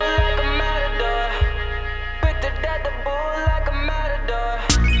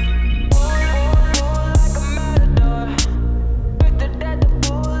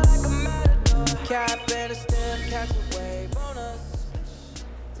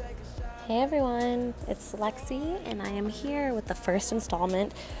Hey everyone, it's Lexi, and I am here with the first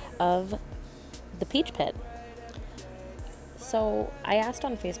installment of the Peach Pit. So I asked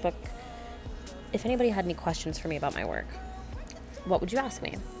on Facebook if anybody had any questions for me about my work. What would you ask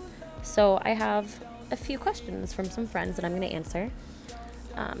me? So I have a few questions from some friends that I'm going to answer.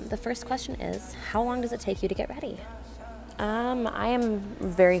 The first question is, how long does it take you to get ready? I am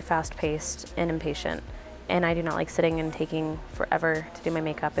very fast-paced and impatient, and I do not like sitting and taking forever to do my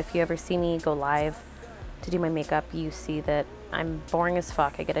makeup. If you ever see me go live to do my makeup, you see that I'm boring as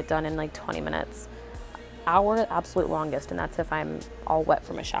fuck. I get it done in like 20 minutes. Hour, absolute longest, and that's if I'm all wet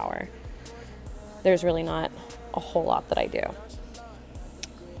from a shower. There's really not a whole lot that I do.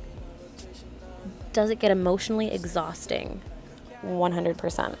 Does it get emotionally exhausting?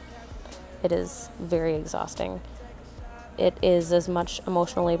 100%. It is very exhausting. It is as much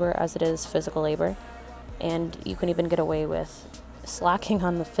emotional labor as it is physical labor, and you can even get away with slacking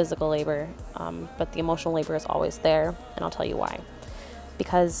on the physical labor, but the emotional labor is always there, and I'll tell you why.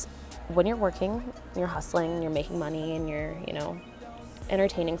 Because when you're working, you're hustling, you're making money, and you're,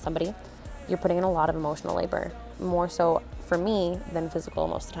 entertaining somebody, you're putting in a lot of emotional labor, more so for me than physical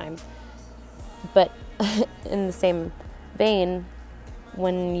most of the time. But in the same vein,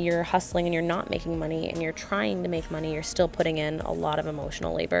 when you're hustling and you're not making money and you're trying to make money, you're still putting in a lot of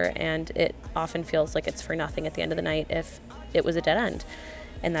emotional labor, and it often feels like it's for nothing at the end of the night if it was a dead end.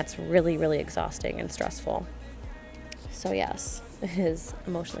 And that's really, really exhausting and stressful. So yes, it is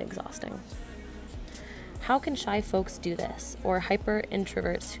emotionally exhausting. How can shy folks do this, or hyper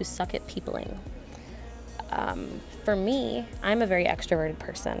introverts who suck at peopling? For me, I'm a very extroverted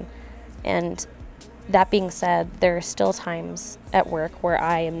person, and that being said, there are still times at work where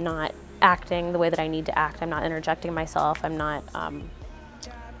I am not acting the way that I need to act. I'm not interjecting myself. I'm not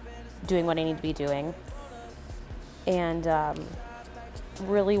doing what I need to be doing. And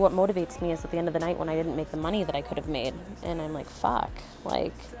really what motivates me is at the end of the night when I didn't make the money that I could have made. And I'm like, fuck,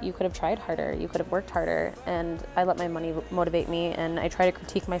 like, you could have tried harder. You could have worked harder. And I let my money motivate me, and I try to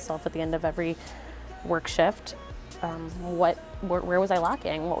critique myself at the end of every work shift. Where was I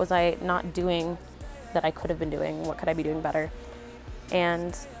lacking? What was I not doing that I could have been doing? What could I be doing better?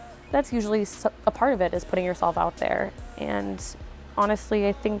 And that's usually a part of it, is putting yourself out there. And honestly,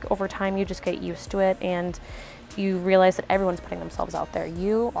 I think over time you just get used to it, and you realize that everyone's putting themselves out there.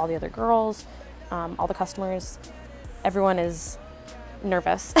 You, all the other girls, all the customers, everyone is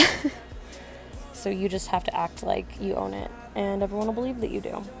nervous. So you just have to act like you own it, and everyone will believe that you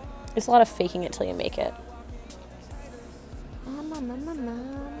do. It's a lot of faking it till you make it.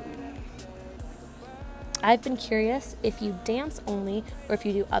 I've been curious if you dance only or if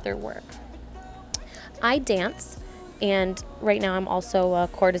you do other work. I dance, and right now I'm also a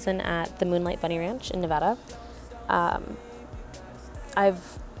courtesan at the Moonlight Bunny Ranch in Nevada.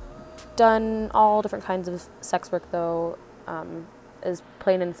 I've done all different kinds of sex work, though, as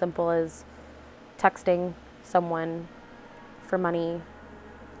plain and simple as texting someone for money,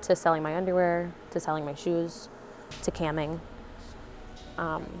 to selling my underwear, to selling my shoes, to camming,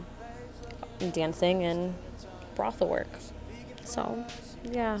 dancing, and brothel work. So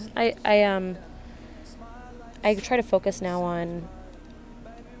yeah, I try to focus now on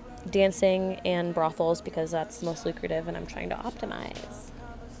dancing and brothels because that's the most lucrative, and I'm trying to optimize.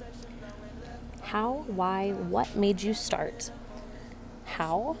 How, why, what made you start?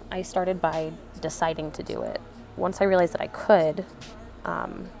 How? I started by deciding to do it. Once I realized that I could,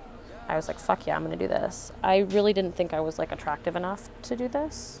 I was like, fuck yeah, I'm gonna do this. I really didn't think I was like attractive enough to do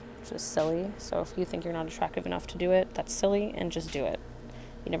this, which is silly. So if you think you're not attractive enough to do it, that's silly, and just do it.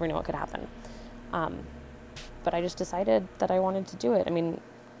 You never know what could happen. But I just decided that I wanted to do it. I mean,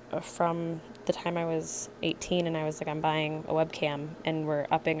 from the time I was 18 and I was like, I'm buying a webcam, and we're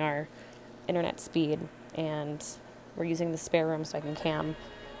upping our internet speed, and we're using the spare room so I can cam,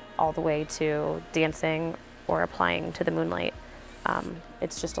 all the way to dancing or applying to the Moonlight.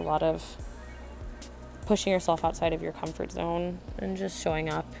 It's just a lot of pushing yourself outside of your comfort zone and just showing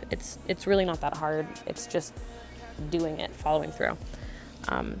up. It's really not that hard. It's just doing it, following through.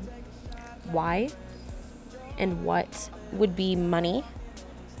 Why and what would be money,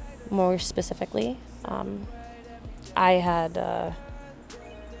 more specifically? I had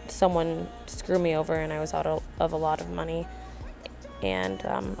someone screw me over, and I was out of a lot of money, and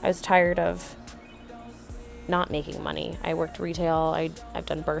I was tired of not making money. I worked retail, I've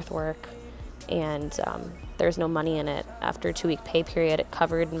done birth work, and there's no money in it. After a 2-week pay period, it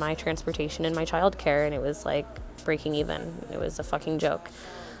covered my transportation and my childcare, and it was like breaking even. It was a fucking joke.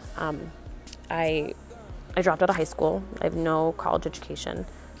 I dropped out of high school. I have no college education,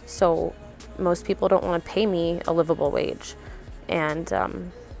 so most people don't want to pay me a livable wage, and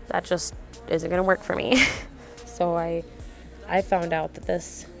that just isn't going to work for me. So I found out that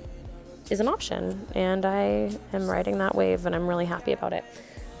this is an option, and I am riding that wave, and I'm really happy about it.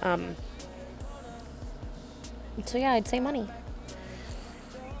 So yeah, I'd say money.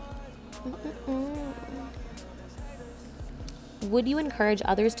 Would you encourage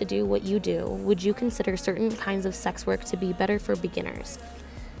others to do what you do? Would you consider certain kinds of sex work to be better for beginners?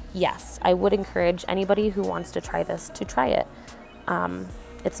 Yes, I would encourage anybody who wants to try this to try it.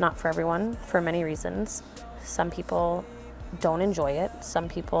 It's not for everyone for many reasons. Some people don't enjoy it. Some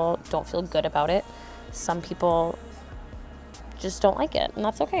people don't feel good about it. Some people just don't like it, and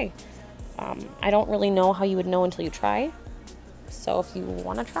that's okay. I don't really know how you would know until you try. So if you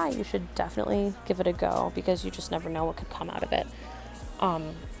want to try, you should definitely give it a go, because you just never know what could come out of it.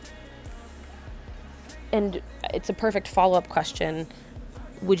 And it's a perfect follow-up question.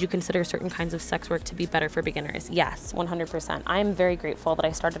 Would you consider certain kinds of sex work to be better for beginners? Yes, 100%. I'm very grateful that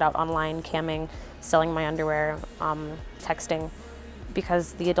I started out online camming, selling my underwear, texting,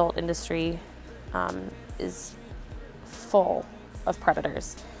 because the adult industry is full of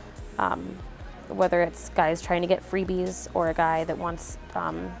predators. Whether it's guys trying to get freebies or a guy that wants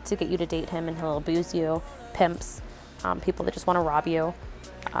to get you to date him and he'll abuse you, pimps, people that just want to rob you.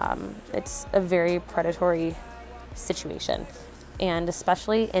 It's a very predatory situation. And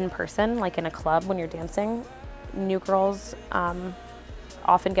especially in person, like in a club when you're dancing, new girls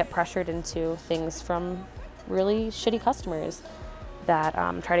often get pressured into things from really shitty customers that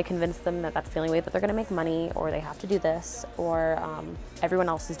try to convince them that that's the only way that they're going to make money, or they have to do this, or everyone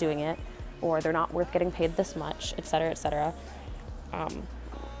else is doing it, or they're not worth getting paid this much, et cetera, et cetera.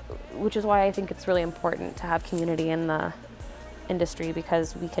 Which is why I think it's really important to have community in the industry,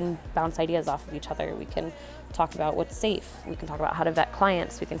 because we can bounce ideas off of each other. We can talk about what's safe. We can talk about how to vet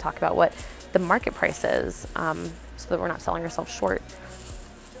clients. We can talk about what the market price is, so that we're not selling ourselves short.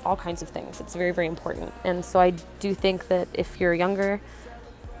 All kinds of things. It's very, very important. And so I do think that if you're younger,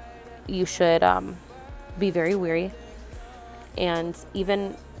 you should be very wary. And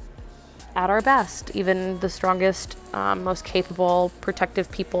even at our best, even the strongest, most capable,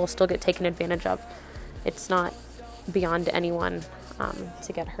 protective people still get taken advantage of. It's not beyond anyone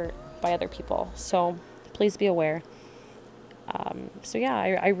to get hurt by other people. So please be aware. So yeah,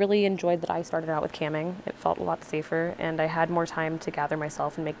 I really enjoyed that I started out with camming. It felt a lot safer, and I had more time to gather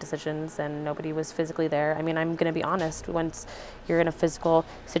myself and make decisions, and nobody was physically there. I mean, I'm going to be honest, once you're in a physical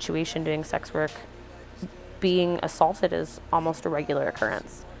situation doing sex work, being assaulted is almost a regular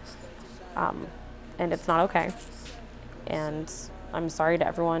occurrence. And it's not okay. And I'm sorry to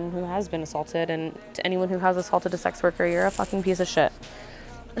everyone who has been assaulted, and to anyone who has assaulted a sex worker, you're a fucking piece of shit.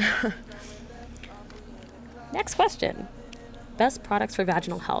 Next question. Best products for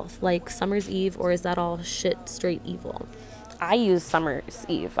vaginal health, like Summer's Eve, or is that all shit straight evil? I use Summer's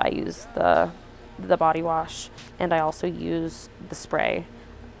Eve. I use the body wash, and I also use the spray.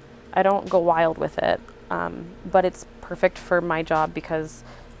 I don't go wild with it, but it's perfect for my job, because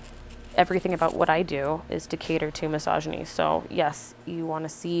everything about what I do is to cater to misogyny. So yes, you want to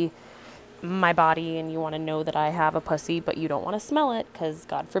see my body and you want to know that I have a pussy, but you don't want to smell it, because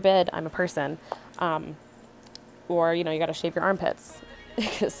God forbid, I'm a person. Or, you got to shave your armpits,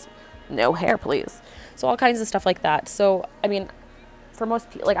 because no hair, please. So all kinds of stuff like that. So, I mean, for most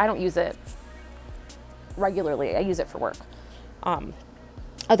people, I don't use it regularly. I use it for work.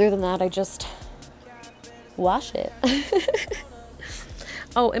 Other than that, I just wash it.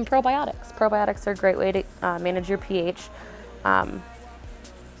 Oh, and probiotics. Probiotics are a great way to manage your pH.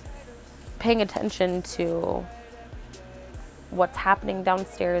 Paying attention to what's happening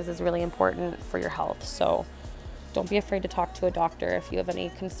downstairs is really important for your health. So don't be afraid to talk to a doctor if you have any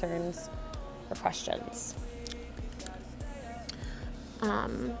concerns or questions.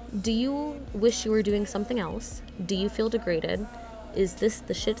 Do you wish you were doing something else? Do you feel degraded? Is this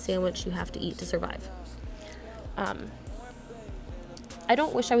the shit sandwich you have to eat to survive? I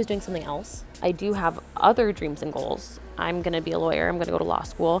don't wish I was doing something else. I do have other dreams and goals. I'm going to be a lawyer. I'm going to go to law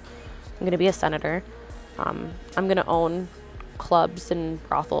school. I'm going to be a senator. I'm going to own clubs and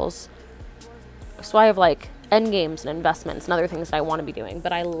brothels. So I have end games and investments and other things that I want to be doing.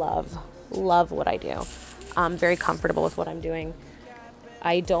 But I love what I do. I'm very comfortable with what I'm doing.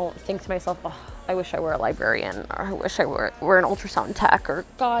 I don't think to myself, oh, I wish I were a librarian, or I wish I were an ultrasound tech, or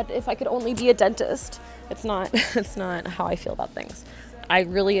God, if I could only be a dentist. It's not how I feel about things. I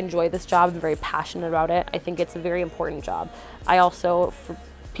really enjoy this job. I'm very passionate about it. I think it's a very important job. I also, for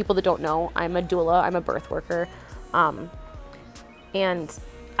people that don't know, I'm a doula. I'm a birth worker. And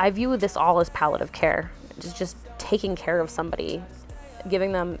I view this all as palliative care. Just taking care of somebody,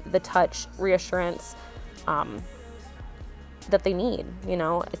 giving them the touch, reassurance, that they need. You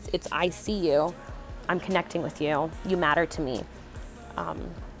know, it's I see you, I'm connecting with you, you matter to me.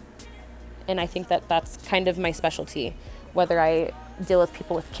 And I think that that's kind of my specialty, whether I deal with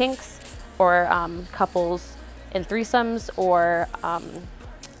people with kinks or couples in threesomes or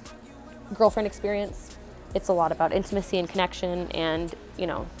girlfriend experience. It's a lot about intimacy and connection and, you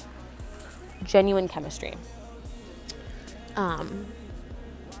know, genuine chemistry.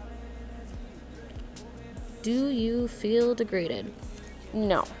 Do you feel degraded?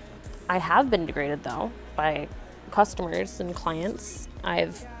 No. I have been degraded, though, by customers and clients.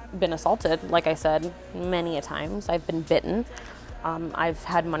 I've been assaulted, like I said, many a times. I've been bitten. I've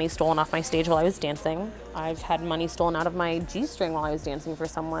had money stolen off my stage while I was dancing. I've had money stolen out of my G-string while I was dancing for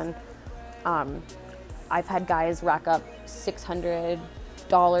someone. I've had guys rack up $600 to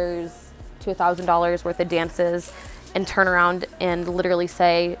 $1,000 worth of dances and turn around and literally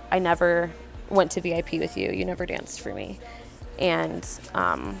say, I never went to VIP with you. You never danced for me. And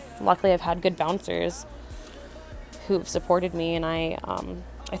luckily I've had good bouncers who've supported me. And I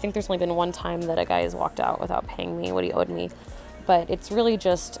think there's only been one time that a guy has walked out without paying me what he owed me. But it's really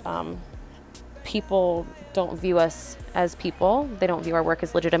just people don't view us as people. They don't view our work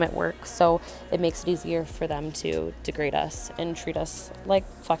as legitimate work. So it makes it easier for them to degrade us and treat us like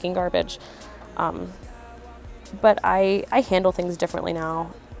fucking garbage. But I handle things differently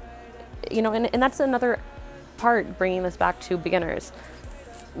now. You know, and that's another part, bringing this back to beginners.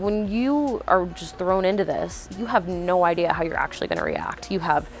 When you are just thrown into this, you have no idea how you're actually going to react. You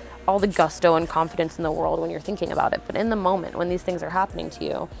have all the gusto and confidence in the world when you're thinking about it. But in the moment, when these things are happening to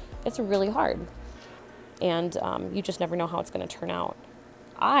you, it's really hard. And you just never know how it's going to turn out.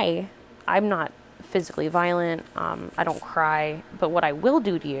 I'm not physically violent. I don't cry. But what I will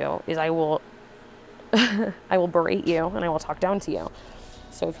do to you is I will berate you and I will talk down to you.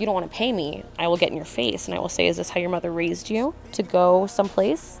 So if you don't want to pay me, I will get in your face and I will say, is this how your mother raised you to go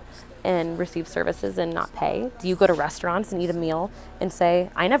someplace and receive services and not pay? Do you go to restaurants and eat a meal and say,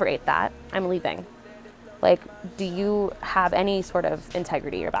 I never ate that, I'm leaving? Like, do you have any sort of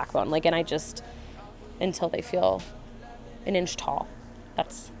integrity or backbone? Like, and I just, until they feel an inch tall,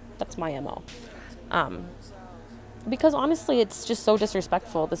 that's my MO. Because honestly, it's just so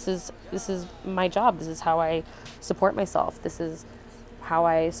disrespectful. This is my job. This is how I support myself. This is how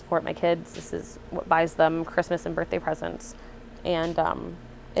I support my kids. This is what buys them Christmas and birthday presents. And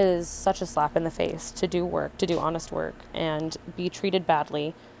it is such a slap in the face to do work, to do honest work, and be treated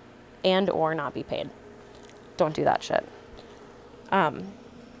badly and or not be paid. Don't do that shit.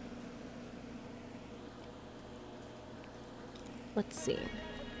 Let's see.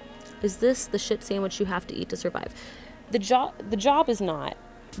 Is this the shit sandwich you have to eat to survive? The job is not,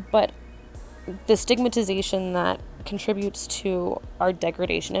 but the stigmatization that contributes to our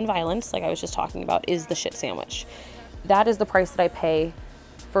degradation and violence, like I was just talking about, is the shit sandwich. That is the price that I pay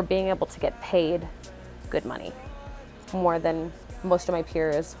for being able to get paid good money, more than most of my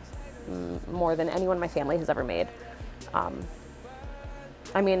peers, more than anyone in my family has ever made.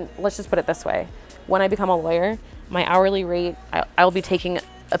 I mean, let's just put it this way. When I become a lawyer, my hourly rate, I'll be taking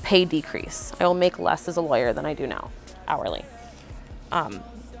a pay decrease. I will make less as a lawyer than I do now, hourly.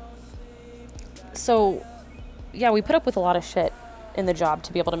 So, yeah, we put up with a lot of shit in the job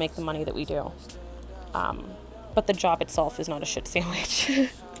to be able to make the money that we do. But the job itself is not a shit sandwich.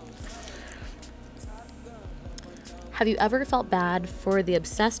 Have you ever felt bad for the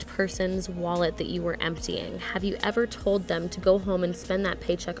obsessed person's wallet that you were emptying? Have you ever told them to go home and spend that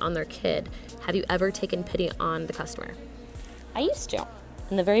paycheck on their kid? Have you ever taken pity on the customer? I used to,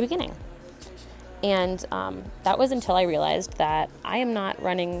 in the very beginning. And that was until I realized that I am not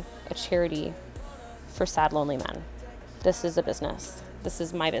running a charity for sad, lonely men. This is a business. This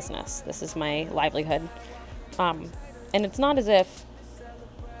is my business. This is my livelihood. And it's not as if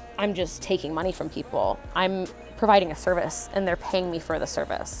I'm just taking money from people. I'm providing a service and they're paying me for the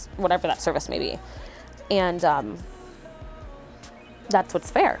service, whatever that service may be. And that's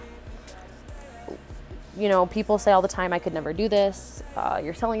what's fair. You know, people say all the time, I could never do this.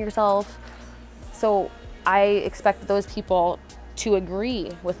 You're selling yourself. So I expect those people to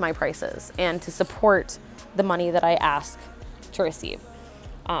agree with my prices and to support the money that I ask to receive.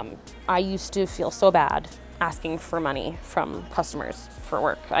 I used to feel so bad asking for money from customers for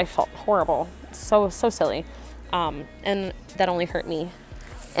work. I felt horrible, so silly. And that only hurt me.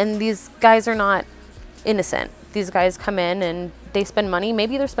 And these guys are not innocent. These guys come in and they spend money.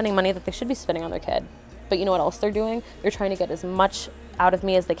 Maybe they're spending money that they should be spending on their kid. But you know what else they're doing? They're trying to get as much out of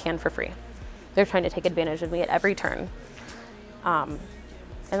me as they can for free. They're trying to take advantage of me at every turn. And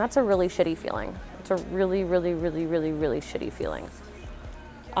that's a really shitty feeling. It's a really, really, really, really, really shitty feeling.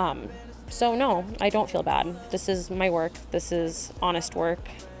 So no, I don't feel bad. This is my work. This is honest work.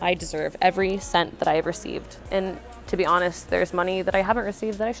 I deserve every cent that I have received. And to be honest, there's money that I haven't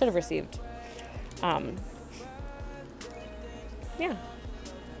received that I should have received. Yeah.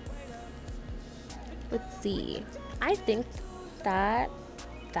 Let's see. I think that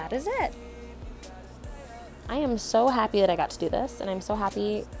is it. I am so happy that I got to do this, and I'm so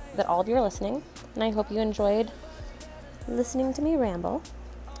happy that all of you are listening, and I hope you enjoyed listening to me ramble.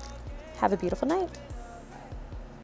 Have a beautiful night.